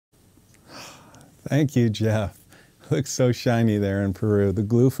Thank you, Jeff. Looks so shiny there in Peru. The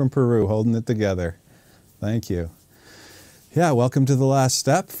glue from Peru holding it together. Thank you. Yeah, welcome to the last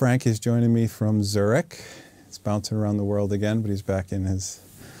step. Frank is joining me from Zurich. He's bouncing around the world again, but he's back in his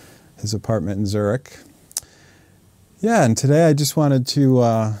apartment in Zurich. Yeah, and today I just wanted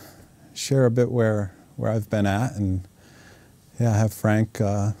to share a bit where I've been at, and yeah, have Frank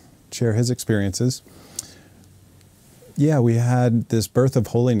share his experiences. Yeah, we had this Birth of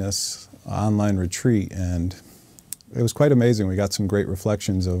Holiness online retreat, and it was quite amazing. We got some great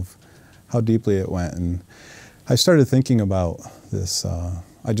reflections of how deeply it went, and I started thinking about this.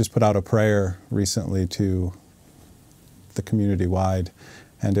 I just put out a prayer recently to the community-wide,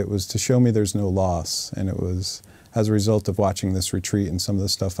 and it was to show me there's no loss, and it was as a result of watching this retreat and some of the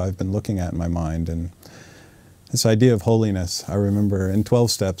stuff I've been looking at in my mind. And this idea of holiness, I remember in 12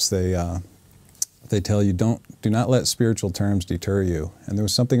 steps they tell you do not let spiritual terms deter you. And there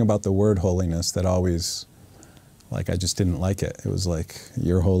was something about the word holiness that always, like, I just didn't like it. It was like,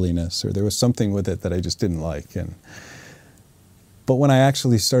 your holiness, or there was something with it that I just didn't like. But when I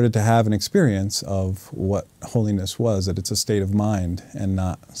actually started to have an experience of what holiness was, that it's a state of mind and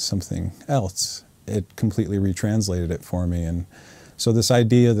not something else, it completely retranslated it for me. And so this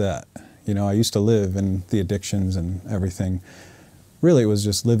idea that, you know, I used to live in the addictions and everything, really it was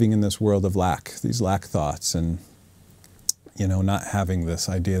just living in this world of lack, these lack thoughts, and, you know, not having this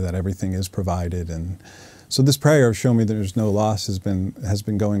idea that everything is provided. And so this prayer of show me there's no loss has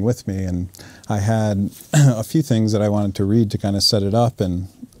been going with me. And I had a few things that I wanted to read to kind of set it up. And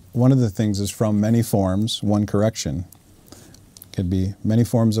one of the things is from many forms, one correction. It could be many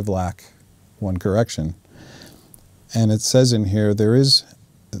forms of lack, one correction. And it says in here,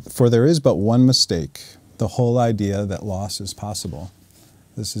 for there is but one mistake, the whole idea that loss is possible.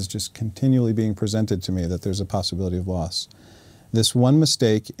 This is just continually being presented to me, that there's a possibility of loss. This one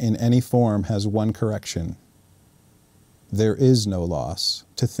mistake in any form has one correction. There is no loss.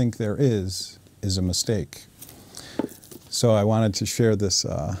 To think there is a mistake. So I wanted to share this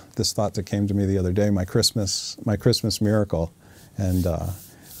this thought that came to me the other day, my Christmas miracle. And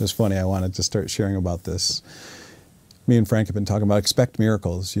it was funny, I wanted to start sharing about this. Me and Frank have been talking about expect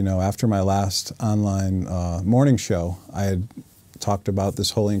miracles. You know, after my last online morning show, I had talked about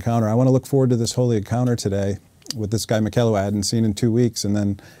this holy encounter. I want to look forward to this holy encounter today with this guy, Mikkel, who I hadn't seen in 2 weeks. And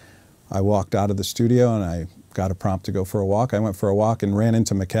then I walked out of the studio and I got a prompt to go for a walk. I went for a walk and ran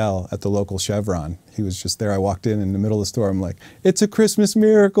into Mikkel at the local Chevron. He was just there. I walked in the middle of the store. I'm like, it's a Christmas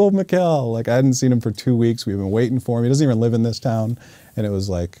miracle, Mikkel. Like, I hadn't seen him for 2 weeks. We've been waiting for him. He doesn't even live in this town. And it was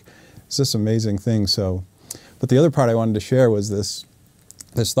like, it's this amazing thing. So, but the other part I wanted to share was this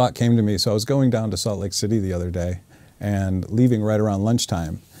thought came to me. So I was going down to Salt Lake City the other day and leaving right around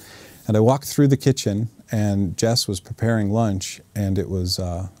lunchtime. And I walked through the kitchen, and Jess was preparing lunch, and it was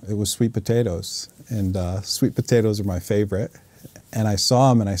sweet potatoes. And sweet potatoes are my favorite. And I saw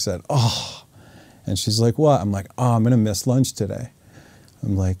them, and I said, oh. And she's like, what? I'm like, oh, I'm going to miss lunch today.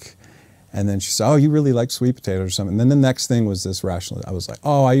 I'm like, and then she said, oh, you really like sweet potatoes or something. And then the next thing was this rational. I was like,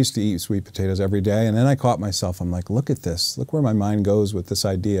 oh, I used to eat sweet potatoes every day. And then I caught myself. I'm like, look at this. Look where my mind goes with this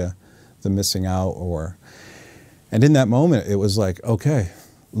idea, the missing out. And in that moment, it was like, okay,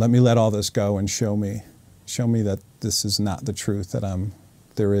 let me let all this go and show me that this is not the truth, that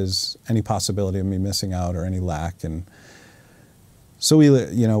there is any possibility of me missing out or any lack. And so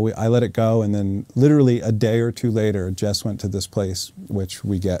I let it go, and then literally a day or two later, Jess went to this place which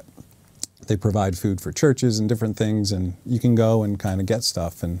they provide food for churches and different things, and you can go and kind of get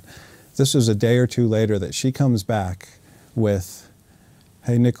stuff. And this was a day or two later that she comes back with,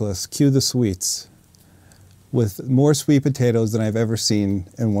 hey Nicholas, cue the sweets, with more sweet potatoes than I've ever seen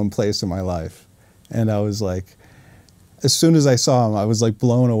in one place in my life. And I was like, as soon as I saw them, I was like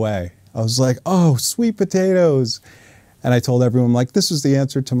blown away. I was like, oh, sweet potatoes. And I told everyone, like, this was the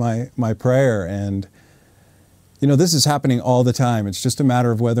answer to my prayer. And, you know, this is happening all the time. It's just a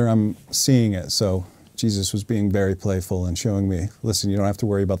matter of whether I'm seeing it. So Jesus was being very playful and showing me, listen, you don't have to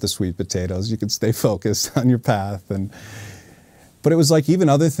worry about the sweet potatoes. You can stay focused on your path. But it was like even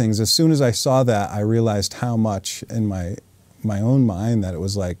other things. As soon as I saw that, I realized how much in my own mind that it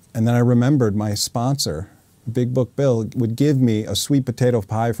was like, and then I remembered my sponsor, Big Book Bill, would give me a sweet potato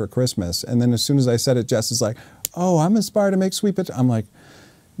pie for Christmas. And then as soon as I said it, Jess is like, oh, I'm inspired to make sweet potato. I'm like,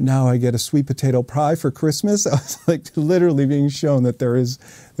 now I get a sweet potato pie for Christmas? I was like literally being shown that there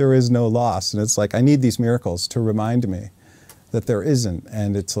is no loss. And it's like, I need these miracles to remind me that there isn't.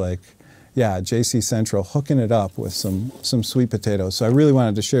 And it's like, yeah, JC Central hooking it up with some sweet potatoes. So I really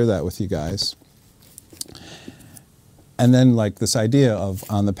wanted to share that with you guys. And then like this idea of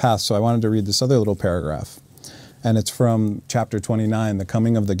on the path. So I wanted to read this other little paragraph. And it's from chapter 29, The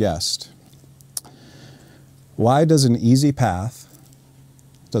Coming of the Guest. Why does an easy path,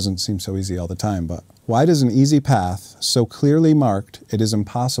 doesn't seem so easy all the time, but why does an easy path, so clearly marked it is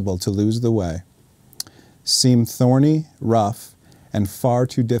impossible to lose the way, seem thorny, rough, and far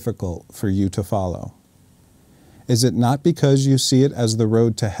too difficult for you to follow? Is it not because you see it as the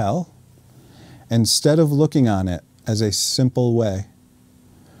road to hell, instead of looking on it as a simple way,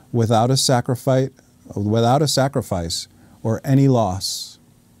 without a sacrifice or any loss,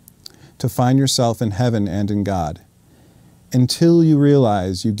 to find yourself in heaven and in God, until you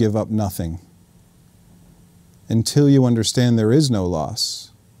realize you give up nothing, until you understand there is no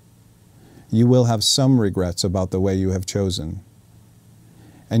loss? You will have some regrets about the way you have chosen,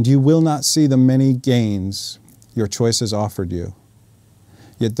 and you will not see the many gains your choices offered you.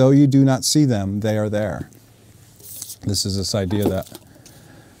 Yet though you do not see them, they are there. This is this idea that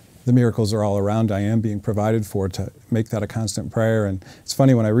the miracles are all around. I am being provided for, to make that a constant prayer. And it's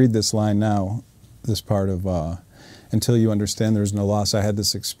funny when I read this line now, this part of until you understand there's no loss. I had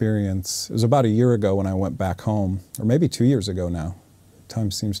this experience. It was about a year ago when I went back home, or maybe 2 years ago now. Time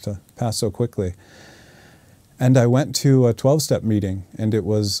seems to pass so quickly. And I went to a 12-step meeting, and it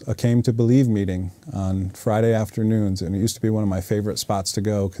was a Came to Believe meeting on Friday afternoons. And it used to be one of my favorite spots to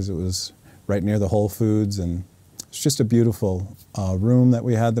go because it was right near the Whole Foods, and it's just a beautiful room that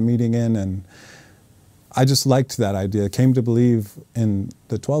we had the meeting in, and I just liked that idea. Came to believe in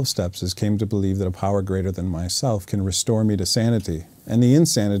the 12 steps is came to believe that a power greater than myself can restore me to sanity. And the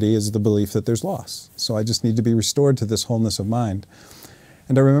insanity is the belief that there's loss. So I just need to be restored to this wholeness of mind.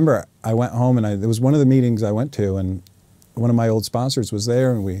 And I remember I went home, and it was one of the meetings I went to, and one of my old sponsors was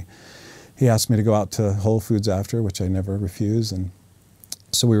there, and he asked me to go out to Whole Foods after, which I never refuse. And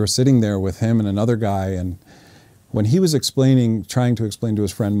so we were sitting there with him and another guy, and when he was trying to explain to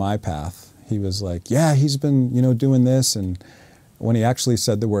his friend my path, he was like, yeah, he's been, doing this. And when he actually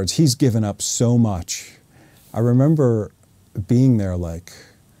said the words, he's given up so much, I remember being there, like,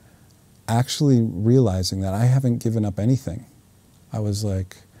 actually realizing that I haven't given up anything. I was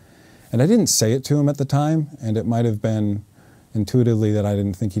like, and I didn't say it to him at the time, and it might have been intuitively that I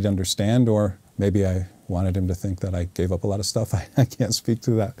didn't think he'd understand, or maybe I wanted him to think that I gave up a lot of stuff. I can't speak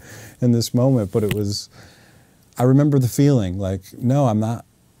to that in this moment, but I remember the feeling like, no, I'm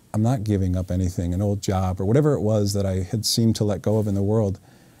not giving up anything, an old job or whatever it was that I had seemed to let go of in the world.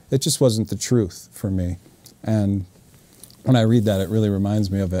 It just wasn't the truth for me. And when I read that, it really reminds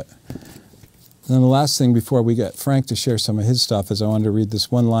me of it. And then the last thing before we get Frank to share some of his stuff is I wanted to read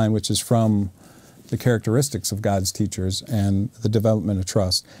this one line, which is from the characteristics of God's teachers and the development of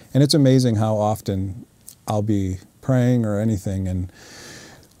trust. And it's amazing how often I'll be praying or anything, and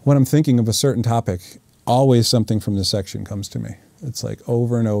when I'm thinking of a certain topic, always something from this section comes to me. It's like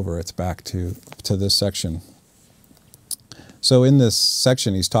over and over, it's back to this section. So in this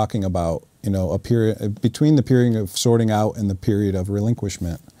section, he's talking about, a period, between the period of sorting out and the period of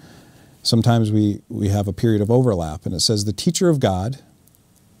relinquishment. Sometimes we have a period of overlap, and it says, the teacher of God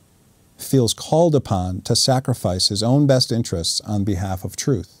feels called upon to sacrifice his own best interests on behalf of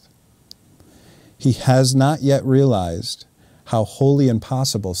truth. He has not yet realized how wholly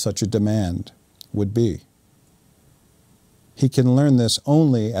impossible such a demand would be. He can learn this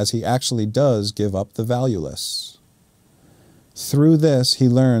only as he actually does give up the valueless. Through this, he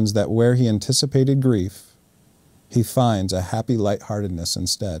learns that where he anticipated grief, he finds a happy lightheartedness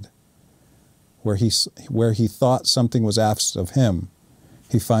instead. Where he thought something was asked of him,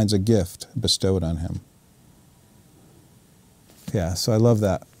 he finds a gift bestowed on him. Yeah, so I love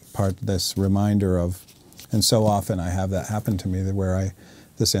that part, this reminder of, and so often I have that happen to me, where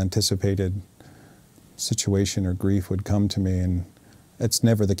this anticipated situation or grief would come to me, and it's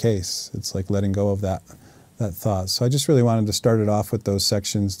never the case. It's like letting go of that thought. So I just really wanted to start it off with those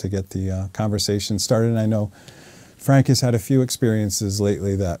sections to get the conversation started. And I know Frank has had a few experiences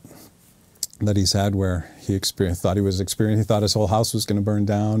lately that he's had where he thought his whole house was going to burn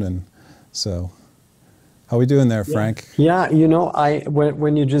down. And so how are we doing there, Frank? Yeah,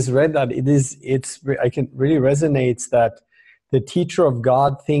 when you just read that, I can really resonates that the teacher of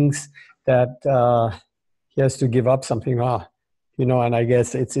God thinks that he has to give up something. And I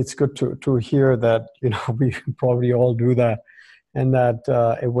guess it's good to hear that, we probably all do that, and that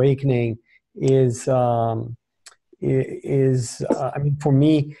awakening is I mean, for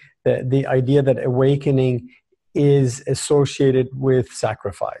me, the idea that awakening is associated with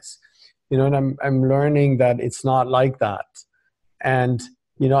sacrifice, and I'm learning that it's not like that. And,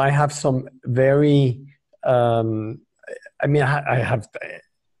 I have some very, I have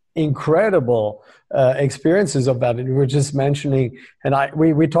incredible experiences of that. And we were just mentioning, and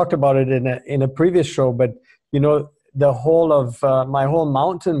we talked about it in a previous show, but, the whole of my whole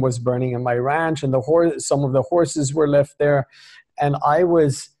mountain was burning, and my ranch, and some of the horses were left there. And I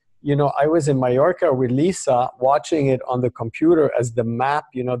was in Mallorca with Lisa, watching it on the computer as the map,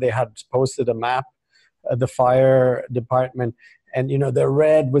 they had posted a map, the fire department, and the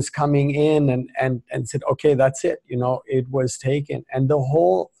red was coming in, and said, okay, that's it, it was taken. And the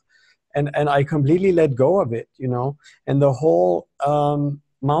whole, and I completely let go of it, and the whole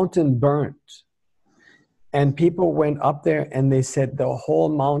mountain burnt. And people went up there and they said the whole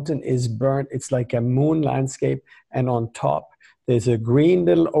mountain is burnt. It's like a moon landscape, and on top there's a green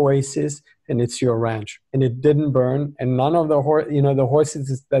little oasis, and it's your ranch. And it didn't burn, and none of the the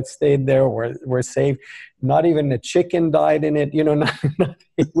horses that stayed there were saved. Not even a chicken died in it.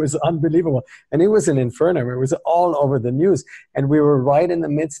 It was unbelievable. And it was an inferno. It was all over the news, and we were right in the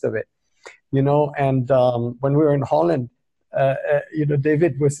midst of it. And when we were in Holland,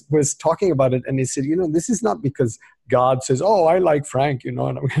 David was talking about it, and he said, this is not because God says, oh, I like Frank, and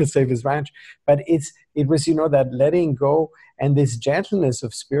I'm going to save his ranch, but it was, that letting go and this gentleness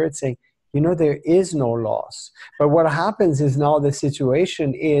of spirit saying, there is no loss. But what happens is now the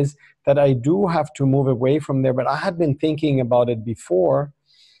situation is that I do have to move away from there, but I had been thinking about it before,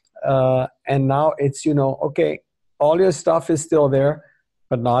 and now it's, okay, all your stuff is still there,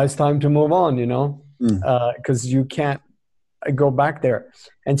 but now it's time to move on, because you can't go back there.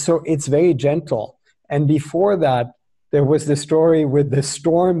 And so it's very gentle. And before that, there was the story with the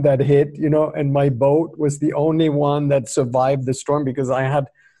storm that hit, and my boat was the only one that survived the storm because I had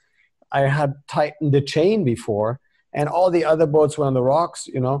tightened the chain before, and all the other boats were on the rocks,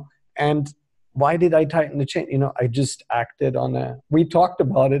 and why did I tighten the chain? I just acted on we talked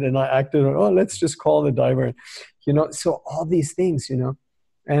about it, and I acted on, oh, let's just call the diver, so all these things,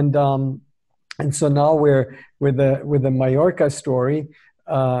 and so now we're with the Mallorca story.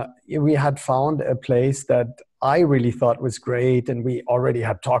 We had found a place that I really thought was great, and we already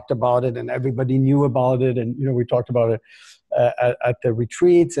had talked about it, and everybody knew about it, and we talked about it at the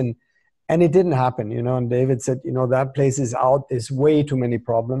retreats, and it didn't happen, And David said, that place is out. There's way too many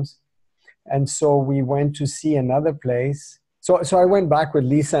problems, and so we went to see another place. So I went back with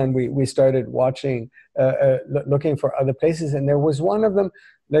Lisa, and we started watching, looking for other places, and there was one of them.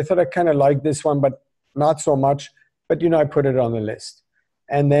 And I thought I kind of liked this one, but not so much. But, I put it on the list.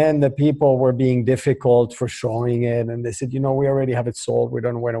 And then the people were being difficult for showing it. And they said, we already have it sold. We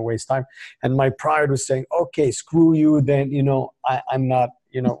don't want to waste time. And my pride was saying, okay, screw you. Then, I'm not,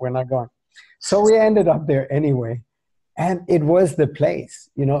 we're not going. So we ended up there anyway. And it was the place,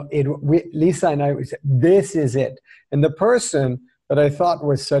 Lisa and I said, this is it. And the person that I thought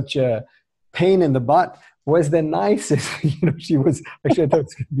was such a pain in the butt was the nicest. She was, actually I thought it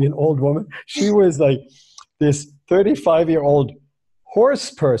was going to be an old woman. She was like this 35-year-old horse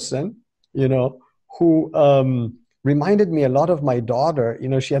person, who reminded me a lot of my daughter.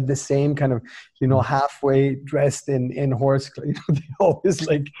 She had the same kind of, halfway dressed in horse, they always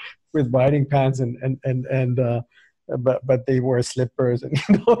like with riding pants but they wore slippers and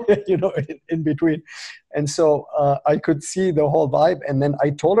in between. And so I could see the whole vibe. And then I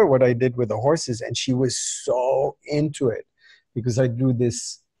told her what I did with the horses, and she was so into it because I do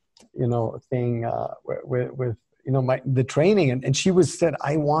this, thing with the training. And she said,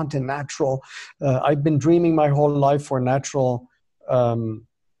 I want a natural, I've been dreaming my whole life for a natural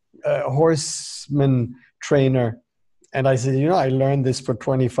horseman trainer. And I said, I learned this for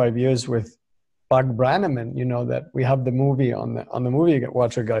 25 years with Bug Brannaman, that we have the movie on the movie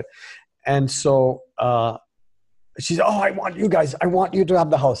watcher guide. And so she said, oh, I want you to have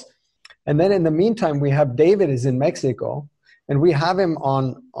the house. And then in the meantime, we have David is in Mexico, and we have him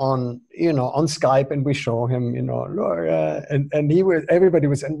on Skype, and we show him, and everybody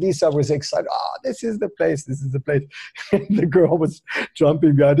was, and Lisa was excited. Oh, this is the place. And the girl was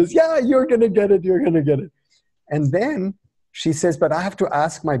jumping behind us. Yeah, you're going to get it. And then she says, but I have to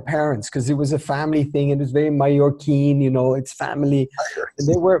ask my parents, because it was a family thing, and it was very Mallorquin, it's family. And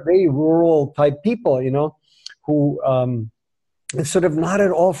they were very rural type people, who sort of not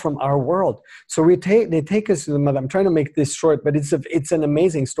at all from our world. So they take us to the mother. I'm trying to make this short, but it's an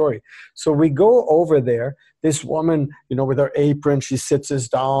amazing story. So we go over there. This woman, with her apron, she sits us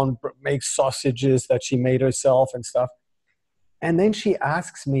down, makes sausages that she made herself and stuff. And then she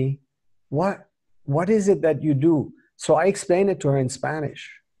asks me, what is it that you do? So I explain it to her in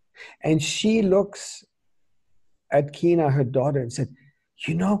Spanish. And she looks at Kina, her daughter, and said,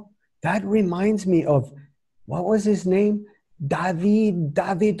 that reminds me of, what was his name? David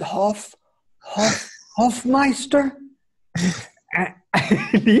Hofmeister?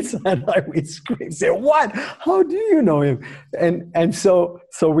 Lisa and I, we screamed, say, what? How do you know him? And so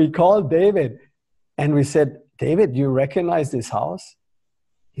we called David, and we said, David, do you recognize this house?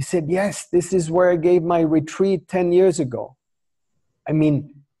 He said, yes, this is where I gave my retreat 10 years ago. I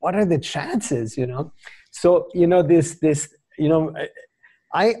mean, what are the chances, you know? So, you know,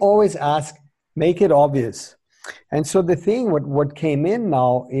 I always ask, make it obvious. And so the thing, what came in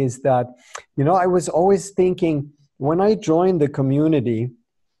now is that, you know, I was always thinking when I joined the community,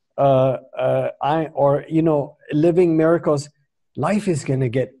 Living Miracles, life is going to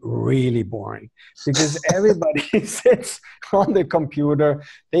get really boring because everybody sits on the computer.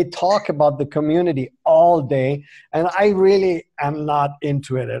 They talk about the community all day. And I really am not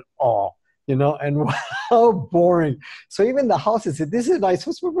into it at all, you know, and how boring. So even the houses, this is a nice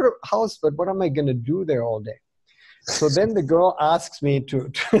house, but what am I going to do there all day? So then the girl asks me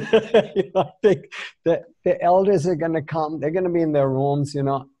to you know, I think that the elders are going to come. They're going to be in their rooms, you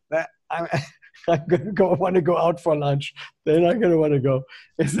know. I'm going to want to go out for lunch. They're not going to want to go.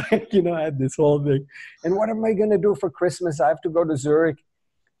 It's like, you know, I had this whole thing. And what am I going to do for Christmas? I have to go to Zurich.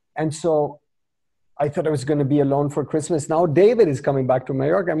 And so I thought I was going to be alone for Christmas. Now David is coming back to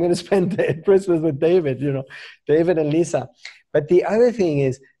Mallorca. I'm going to spend Christmas with David, you know, David and Lisa. But the other thing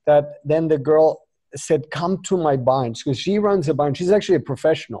is that then the girl said, come to my barn, because she runs a barn. She's actually a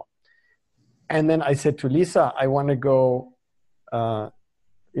professional. And then I said to Lisa, I want to go,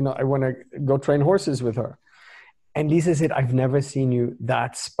 you know, I want to go train horses with her. And Lisa said, I've never seen you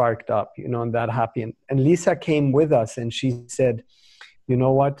that sparked up, you know, and that happy. And Lisa came with us and she said, you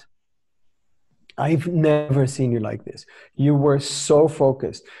know what? I've never seen you like this. You were so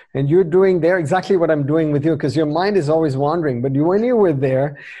focused. And you're doing there exactly what I'm doing with you, because your mind is always wandering. But when you were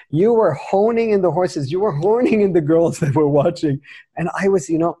there, you were honing in the horses. You were honing in the girls that were watching. And I was,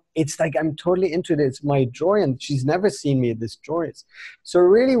 you know, it's like I'm totally into it. It's my joy. And she's never seen me this joyous. So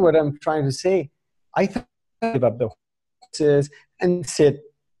really what I'm trying to say, I thought I'd give up the horses and sit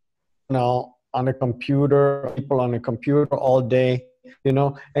now on a computer, people on a computer all day, you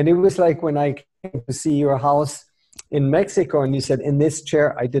know. And it was like when I to see your house in Mexico and you said, in this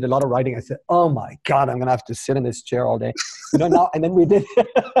chair, I did a lot of writing. I said, oh my God, I'm going to have to sit in this chair all day. You know, now, and then we did,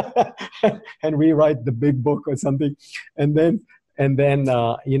 and we write the big book or something. And then,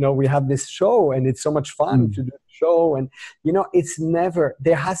 you know, we have this show and it's so much fun to do the show. And, you know, it's never,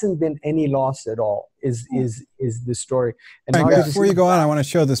 there hasn't been any loss at all is the story. And Frank, before you go on, I want to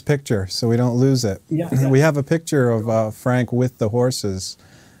show this picture so we don't lose it. Yeah. We have a picture of Frank with the horses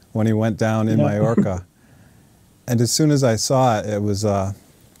when he went down in Mallorca. And as soon as I saw it, it was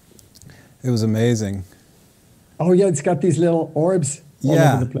amazing. Oh yeah, it's got these little orbs all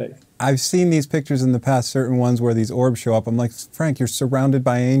over the place. I've seen these pictures in the past, certain ones where these orbs show up. I'm like, Frank, you're surrounded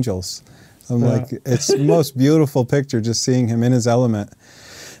by angels. I'm like, it's the most beautiful picture, just seeing him in his element.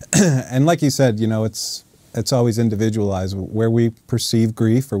 And like you said, you know, it's always individualized. Where we perceive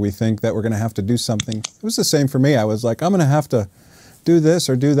grief or we think that we're going to have to do something. It was the same for me. I was like, I'm going to have to do this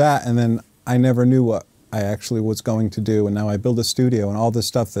or do that, and then I never knew what I actually was going to do, and now I build a studio and all this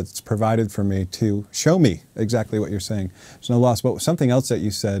stuff that's provided for me to show me exactly what you're saying. There's no loss. But something else that you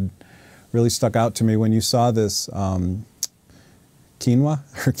said really stuck out to me when you saw this quinoa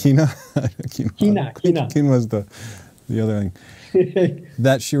or quinoa? Quinoa was the other thing.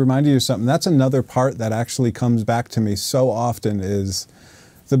 That she reminded you of something. That's another part that actually comes back to me so often, is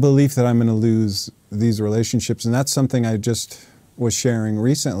the belief that I'm going to lose these relationships. And that's something I just was sharing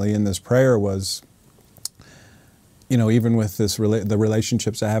recently in this prayer was, you know, even with this the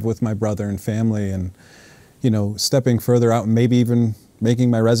relationships I have with my brother and family, and, you know, stepping further out and maybe even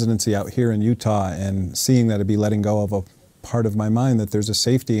making my residency out here in Utah and seeing that it'd be letting go of a part of my mind, that there's a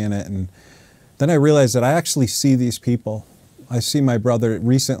safety in it. And then I realized that I actually see these people. I see my brother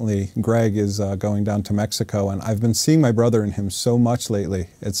recently. Greg is going down to Mexico, and I've been seeing my brother in him so much lately.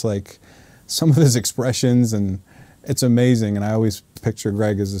 It's like some of his expressions, and it's amazing. And I always picture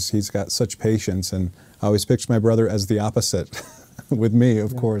Greg as he's got such patience, and I always picture my brother as the opposite with me,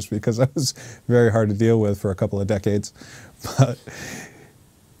 of course, because I was very hard to deal with for a couple of decades. But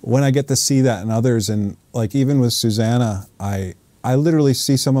when I get to see that in others, and like even with Susanna, I literally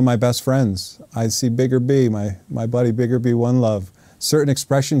see some of my best friends. I see Bigger B, my buddy Bigger B, One Love, certain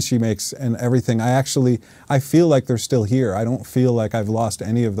expressions she makes and everything. I feel like they're still here. I don't feel like I've lost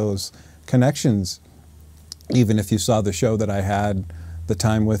any of those connections. Even if you saw the show that I had the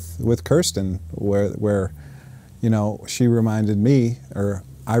time with Kirsten, where you know, she reminded me, or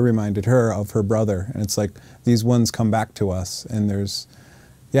I reminded her of her brother, and it's like these ones come back to us, and there's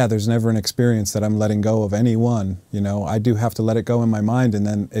never an experience that I'm letting go of anyone. You know, I do have to let it go in my mind, and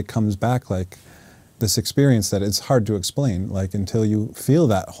then it comes back like this experience that it's hard to explain, like until you feel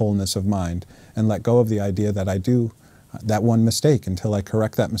that wholeness of mind and let go of the idea that I do that one mistake until I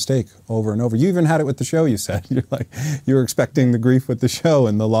correct that mistake over and over. You even had it with the show, you said. You're like, you were expecting the grief with the show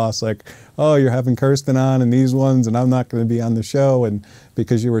and the loss, like, oh, you're having Kirsten on and these ones and I'm not going to be on the show, and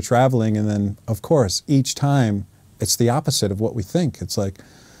because you were traveling. And then, of course, each time it's the opposite of what we think. It's like,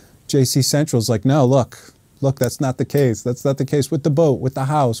 JC Central's like, no, look, that's not the case. That's not the case with the boat, with the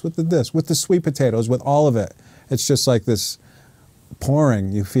house, with the this, with the sweet potatoes, with all of it. It's just like this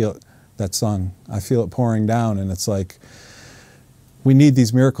pouring. You feel that song, I feel it pouring down, and it's like we need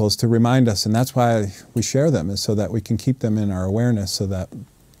these miracles to remind us, and that's why we share them, is so that we can keep them in our awareness, so that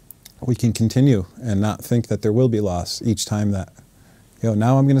we can continue and not think that there will be loss each time that, you know,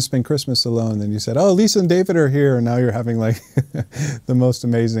 now I'm going to spend Christmas alone. Then you said, oh, Lisa and David are here, and now you're having like the most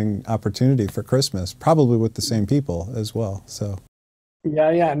amazing opportunity for Christmas, probably with the same people as well. So. Yeah,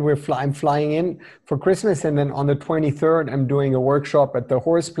 and I'm flying in for Christmas, and then on the 23rd, I'm doing a workshop at the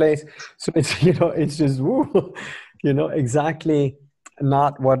horse place. So it's, you know, it's just, woo, you know, exactly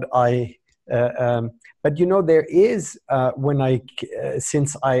not what I, but you know, there is,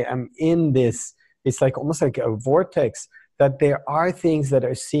 since I am in this, it's like almost like a vortex, that there are things that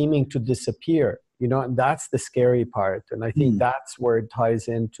are seeming to disappear, you know, and that's the scary part. And I think that's where it ties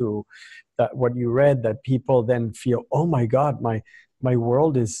into that, what you read, that people then feel, oh my God, my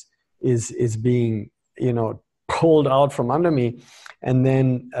world is being, you know, pulled out from under me. And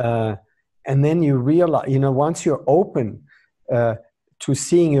then you realize, you know, once you're open to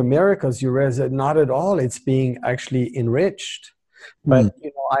seeing your miracles, you realize that not at all, it's being actually enriched. But,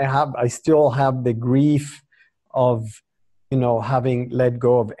 you know, I still have the grief of, you know, having let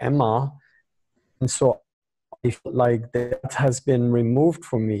go of Emma. And so I feel like that has been removed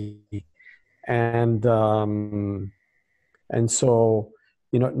from me. And so,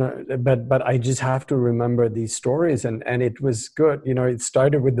 you know, no, but I just have to remember these stories, and it was good. You know, it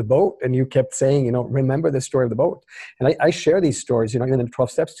started with the boat, and you kept saying, you know, remember the story of the boat. And I share these stories, you know, in the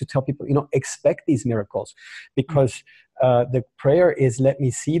 12 steps, to tell people, you know, expect these miracles, because the prayer is, let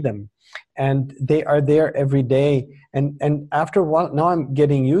me see them. And they are there every day. And after a while, now I'm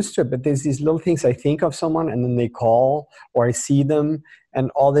getting used to it, but there's these little things. I think of someone and then they call, or I see them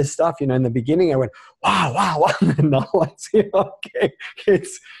and all this stuff. You know, in the beginning I went, wow. And now I see, okay,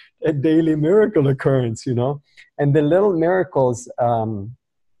 it's a daily miracle occurrence, you know. And the little miracles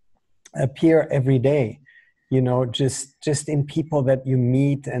appear every day, you know, just in people that you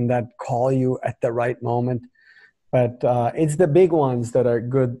meet and that call you at the right moment. But it's the big ones that are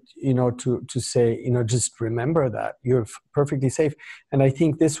good, you know, to say, you know, just remember that you're perfectly safe. And I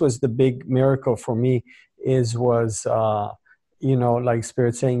think this was the big miracle for me, was, you know, like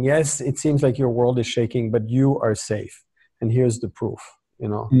Spirit saying, yes, it seems like your world is shaking, but you are safe. And here's the proof, you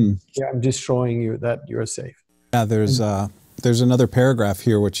know. Yeah, I'm just showing you that you're safe. Yeah, there's another paragraph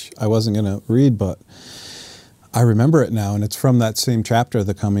here, which I wasn't going to read, but I remember it now, and it's from that same chapter,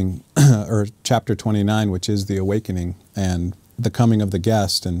 the coming, or chapter 29, which is the awakening and the coming of the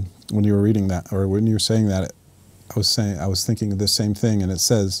guest. And when you were reading that, or when you were saying that, I was thinking of the same thing. And it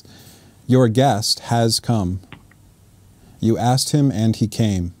says, "Your guest has come. You asked him, and he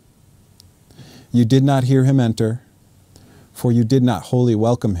came. You did not hear him enter, for you did not wholly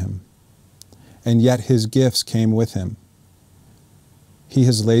welcome him, and yet his gifts came with him. He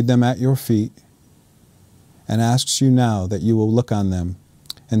has laid them at your feet, and asks you now that you will look on them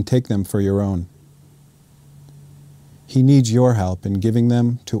and take them for your own. He needs your help in giving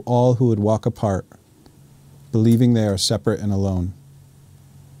them to all who would walk apart, believing they are separate and alone.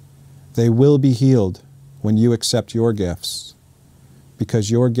 They will be healed when you accept your gifts,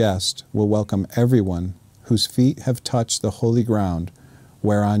 because your guest will welcome everyone whose feet have touched the holy ground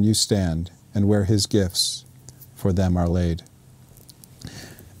whereon you stand and where his gifts for them are laid."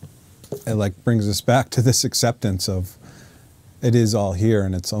 It like brings us back to this acceptance of it is all here,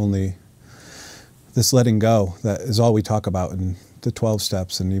 and it's only this letting go that is all we talk about in the 12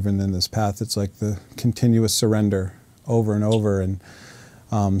 steps, and even in this path. It's like the continuous surrender over and over. And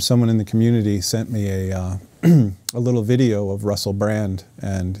someone in the community sent me a little video of Russell Brand,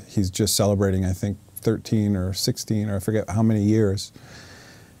 and he's just celebrating, I think, 13 or 16 or I forget how many years.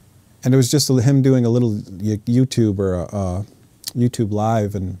 And it was just him doing a little YouTube or a YouTube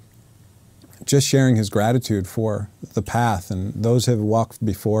live, and just sharing his gratitude for the path and those who have walked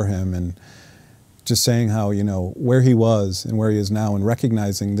before him, and just saying how, you know, where he was and where he is now, and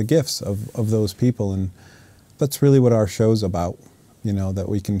recognizing the gifts of those people. And that's really what our show's about, you know, that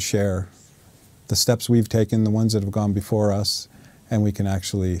we can share the steps we've taken, the ones that have gone before us, and we can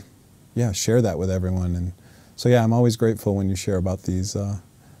actually, yeah, share that with everyone. And so, yeah, I'm always grateful when you share about these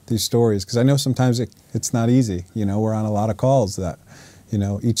stories, because I know sometimes it's not easy. You know, we're on a lot of calls that, You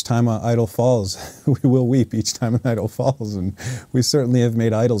know, each time an idol falls, we will weep each time an idol falls. And we certainly have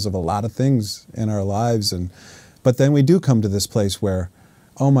made idols of a lot of things in our lives. But then we do come to this place where,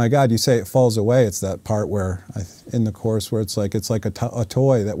 oh my God, you say it falls away. It's that part where, in the Course, where it's like a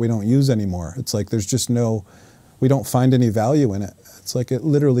toy that we don't use anymore. It's like there's just we don't find any value in it. It's like it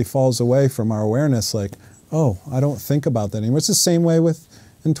literally falls away from our awareness, like, oh, I don't think about that anymore. It's the same way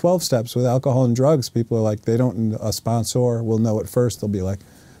in 12 steps with alcohol and drugs. People are like, a sponsor will know it first. They'll be like,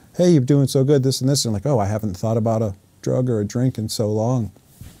 hey, you're doing so good, this and this. And like, oh, I haven't thought about a drug or a drink in so long.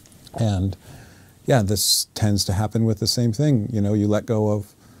 And yeah, this tends to happen with the same thing. You know, you let go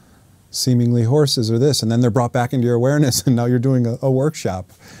of seemingly horses or this, and then they're brought back into your awareness, and now you're doing a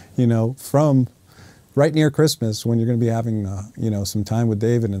workshop, you know, from right near Christmas when you're going to be having, you know, some time with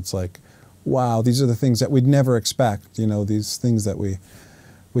David. And it's like, wow, these are the things that we'd never expect, you know, these things that we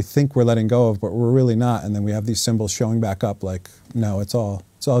think we're letting go of, but we're really not. And then we have these symbols showing back up like, no, it's all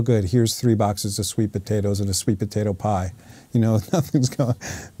good. Here's 3 boxes of sweet potatoes and a sweet potato pie. You know,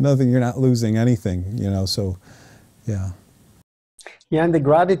 you're not losing anything, you know, so yeah. Yeah, and the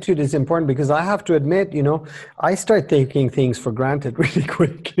gratitude is important because I have to admit, you know, I start taking things for granted really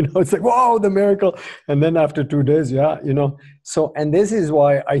quick. You know, it's like, whoa, the miracle. And then after 2 days, yeah, you know. So, and this is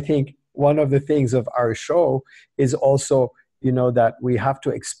why I think one of the things of our show is also, you know, that we have to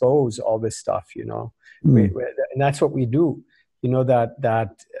expose all this stuff, you know, and that's what we do, you know,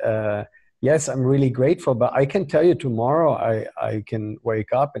 yes, I'm really grateful, but I can tell you tomorrow, I can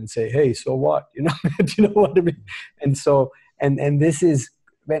wake up and say, hey, so what, you know, you know what I mean? And so, and this is,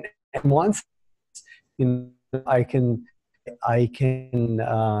 and once, you know, I can,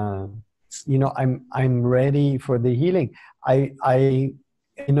 you know, I'm ready for the healing.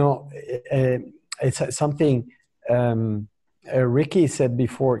 You know, it's something, Ricky said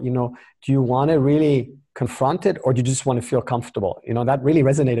before, you know, do you want to really confront it or do you just want to feel comfortable? You know, that really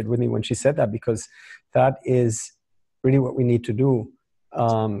resonated with me when she said that, because that is really what we need to do,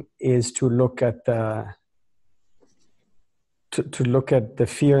 is to look at the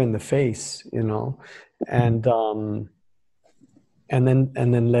fear in the face, you know, and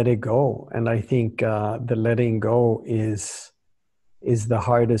then let it go. And I think the letting go is the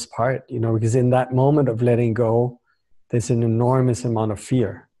hardest part, you know, because in that moment of letting go, there's an enormous amount of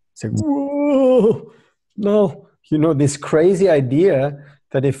fear. It's like, whoa, no, you know, this crazy idea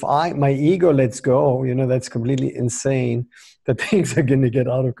that if my ego lets go, you know, that's completely insane, that things are going to get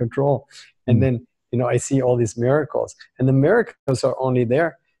out of control. And then, you know, I see all these miracles, and the miracles are only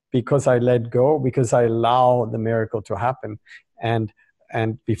there because I let go, because I allow the miracle to happen. And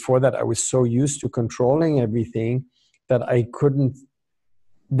before that, I was so used to controlling everything that I couldn't,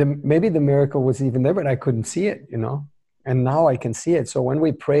 maybe the miracle was even there, but I couldn't see it, you know, and now I can see it. So when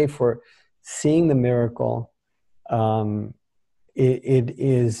we pray for seeing the miracle, it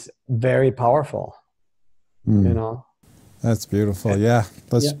is very powerful, you know. That's beautiful. Yeah.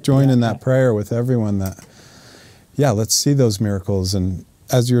 Let's join in that prayer with everyone let's see those miracles. And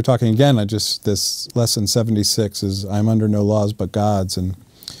as you were talking again, this lesson 76 is, I'm under no laws but God's. And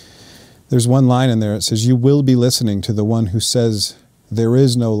there's one line in there. It says, you will be listening to the one who says there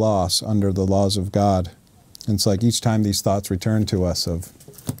is no loss under the laws of God. And it's like each time these thoughts return to us of,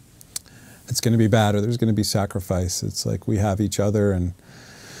 it's going to be bad or there's going to be sacrifice, it's like we have each other and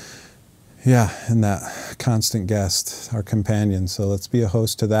that constant guest, our companion. So let's be a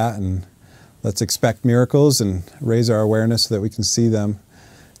host to that, and let's expect miracles and raise our awareness so that we can see them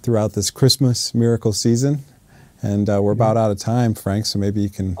throughout this Christmas miracle season. And we're about out of time, Frank, so maybe you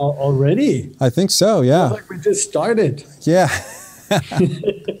can... Already? I think so, yeah. Like we just started. Yeah.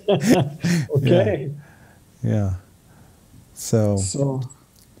 Okay. Yeah. So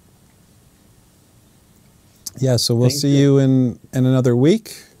we'll see you in another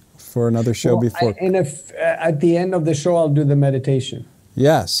week for another show before. And at the end of the show, I'll do the meditation.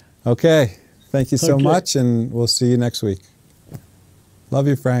 Yes. Okay. Thank you so much, and we'll see you next week. Love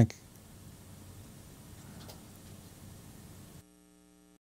you, Frank.